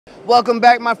Welcome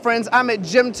back, my friends. I'm at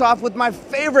JIMTOF with my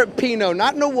favorite Pinot,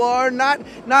 not Noir, not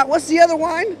what's the other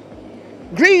wine?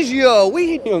 Grigio.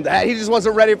 We knew that. He just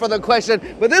wasn't ready for the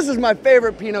question. But this is my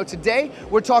favorite Pinot. Today,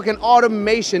 we're talking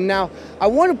automation. Now, I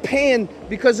want to pan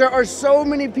because there are so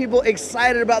many people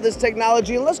excited about this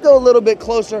technology. And let's go a little bit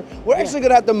closer. We're actually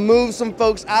going to have to move some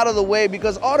folks out of the way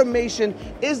because automation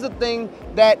is the thing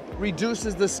that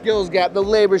reduces the skills gap, the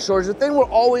labor shortage, the thing we're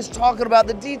always talking about,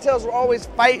 the details we're always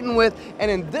fighting with. And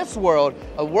in this world,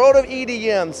 a world of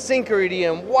EDM, sinker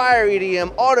EDM, wire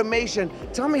EDM, automation,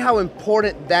 tell me how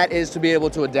important that is to be able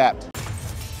to adapt.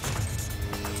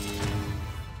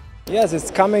 Yes, it's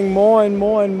coming more and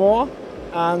more and more,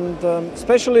 and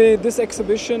especially this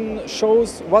exhibition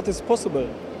shows what is possible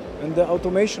in the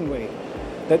automation way.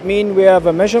 That means we have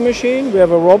a measure machine, we have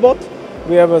a robot,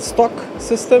 we have a stock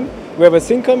system, we have a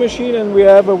sinker machine, and we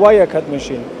have a wire cut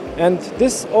machine. And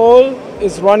this all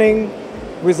is running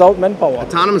without manpower.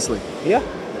 Autonomously. Yeah.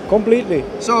 Completely.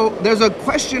 So there's a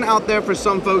question out there for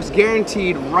some folks,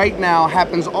 guaranteed right now,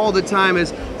 happens all the time,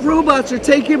 is robots are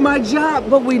taking my job,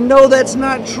 but we know that's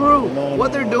not true.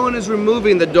 What they're doing is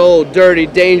removing the dull, dirty,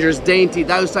 dangerous, dainty,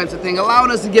 those types of things,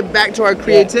 allowing us to get back to our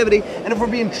creativity. Yeah. And if we're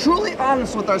being truly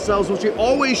honest with ourselves, which we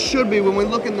always should be when we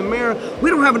look in the mirror, we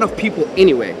don't have enough people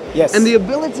anyway. Yes. And the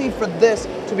ability for this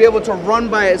to be able to run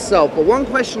by itself. But one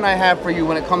question I have for you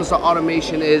when it comes to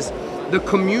automation is, the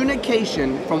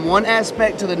communication from one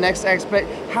aspect to the next aspect,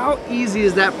 how easy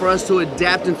is that for us to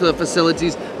adapt into the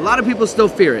facilities? A lot of people still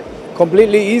fear it.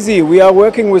 Completely easy. We are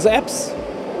working with apps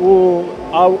who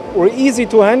are easy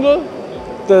to handle.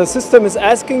 The system is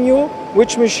asking you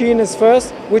which machine is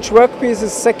first, which workpiece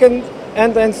is second,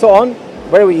 and so on.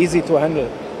 Very easy to handle.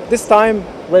 This time,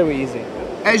 very easy.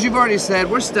 As you've already said,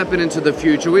 we're stepping into the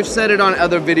future. We've said it on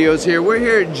other videos here. We're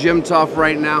here at JIMTOF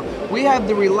right now. We have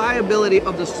the reliability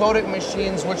of the Sodick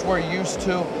machines, which we're used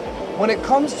to. When it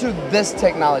comes to this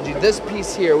technology, this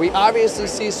piece here, we obviously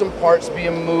see some parts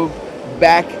being moved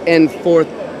back and forth.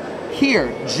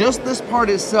 Here, just this part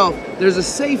itself, there's a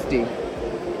safety.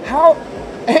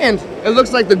 And it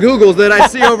looks like the Googles that I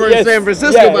see over in San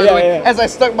Francisco, by the way, as I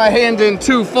stuck my hand in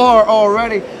too far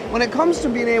already. When it comes to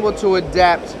being able to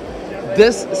adapt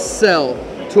this cell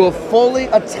to a fully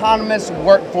autonomous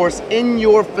workforce in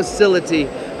your facility,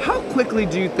 how quickly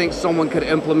do you think someone could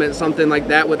implement something like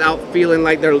that without feeling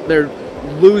like they're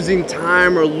losing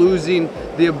time or losing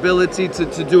the ability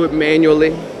to do it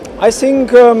manually? I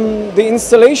think the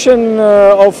installation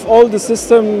of all the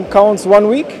system counts 1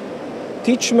 week,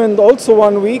 teachment also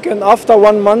 1 week, and after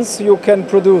 1 month you can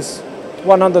produce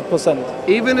 100%.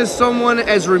 Even as someone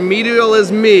as remedial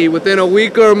as me, within a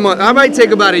week or a month, I might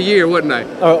take about a year, wouldn't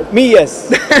I? Me,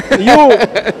 yes.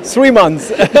 You, 3 months.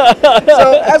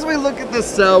 So as we look at this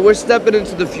cell, we're stepping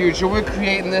into the future. We're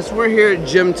creating this. We're here at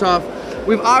JIMTOF.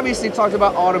 We've obviously talked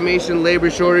about automation, labor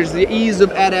shortage, the ease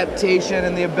of adaptation,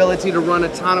 and the ability to run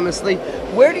autonomously.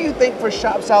 Where do you think for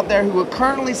shops out there who are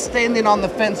currently standing on the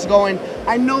fence going,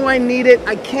 I know I need it,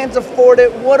 I can't afford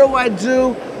it, what do I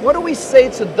do? What do we say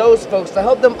to those folks to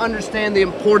help them understand the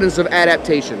importance of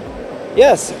adaptation?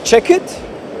 Yes, check it.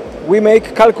 We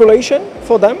make calculation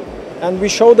for them and we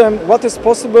show them what is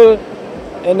possible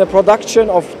in a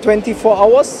production of 24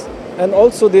 hours and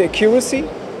also the accuracy,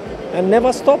 and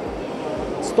never stop.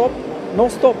 Stop, no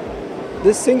stop.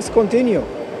 These things continue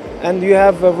and you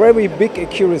have a very big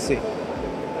accuracy.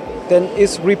 Then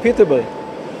it's repeatable.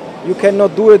 You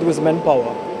cannot do it with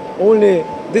manpower. Only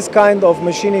this kind of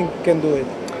machining can do it.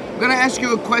 I'm going to ask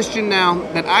you a question now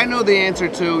that I know the answer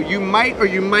to. You might or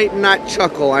you might not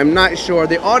chuckle. I'm not sure.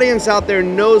 The audience out there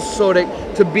knows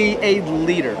Sodick to be a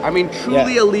leader. I mean,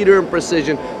 truly a leader in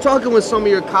precision. Talking with some of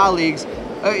your colleagues,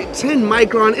 10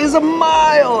 micron is a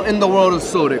mile in the world of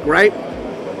Sodick, right?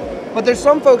 But there's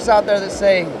some folks out there that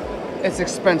say it's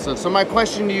expensive. So my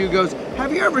question to you goes,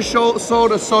 have you ever sold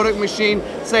a Sodick machine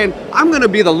saying, I'm going to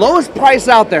be the lowest price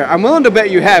out there? I'm willing to bet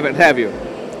you haven't, have you?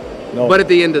 No. But at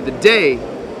the end of the day,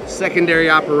 secondary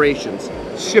operations,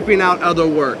 shipping out other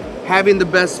work, having the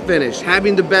best finish,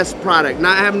 having the best product,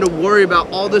 not having to worry about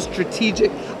all the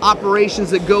strategic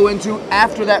operations that go into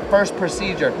after that first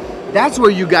procedure. That's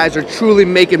where you guys are truly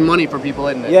making money for people,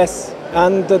 isn't it? Yes,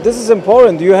 and this is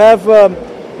important. You have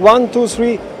 1, 2,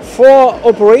 3, 4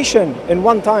 operation in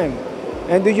one time,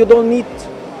 and you don't need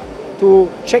to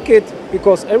check it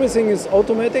because everything is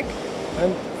automatic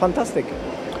and fantastic.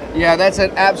 Yeah, that's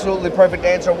an absolutely perfect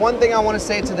answer. One thing I want to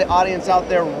say to the audience out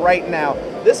there right now,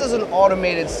 this is an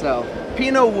automated cell.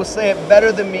 Pino will say it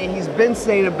better than me. He's been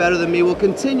saying it better than me. Will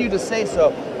continue to say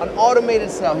so. An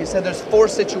automated cell, he said there's 4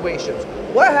 situations.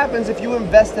 What happens if you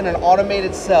invest in an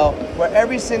automated cell where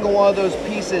every single one of those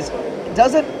pieces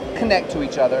doesn't connect to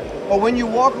each other, or when you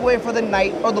walk away for the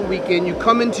night or the weekend, you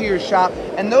come into your shop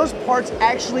and those parts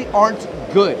actually aren't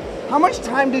good. How much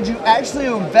time did you actually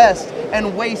invest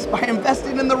and waste by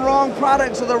investing in the wrong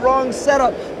products or the wrong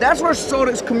setup? That's where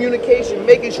Sodick's communication,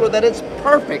 making sure that it's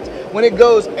perfect when it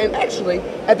goes. And actually,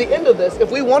 at the end of this, if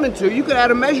we wanted to, you could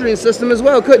add a measuring system as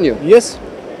well, couldn't you? Yes,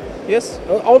 yes.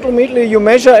 Ultimately, you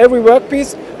measure every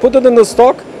workpiece, put it in the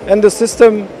stock, and the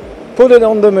system put it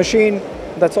on the machine.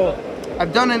 That's all.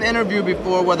 I've done an interview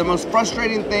before where the most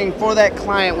frustrating thing for that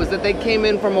client was that they came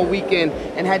in from a weekend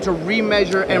and had to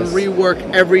remeasure and rework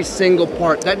every single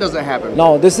part. That doesn't happen.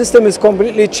 No, the system is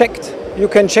completely checked. You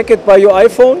can check it by your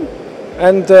iPhone,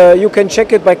 and you can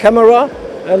check it by camera,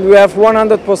 and we have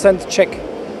 100% check.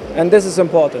 And this is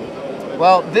important.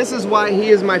 Well, this is why he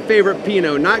is my favorite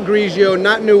Pinot. Not Grigio,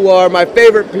 not Noir, my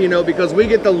favorite Pinot, because we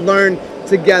get to learn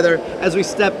together as we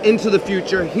step into the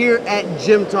future here at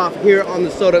JIMTOF, here on the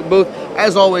Sodick booth.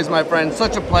 As always, my friend,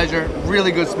 such a pleasure.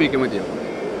 Really good speaking with you.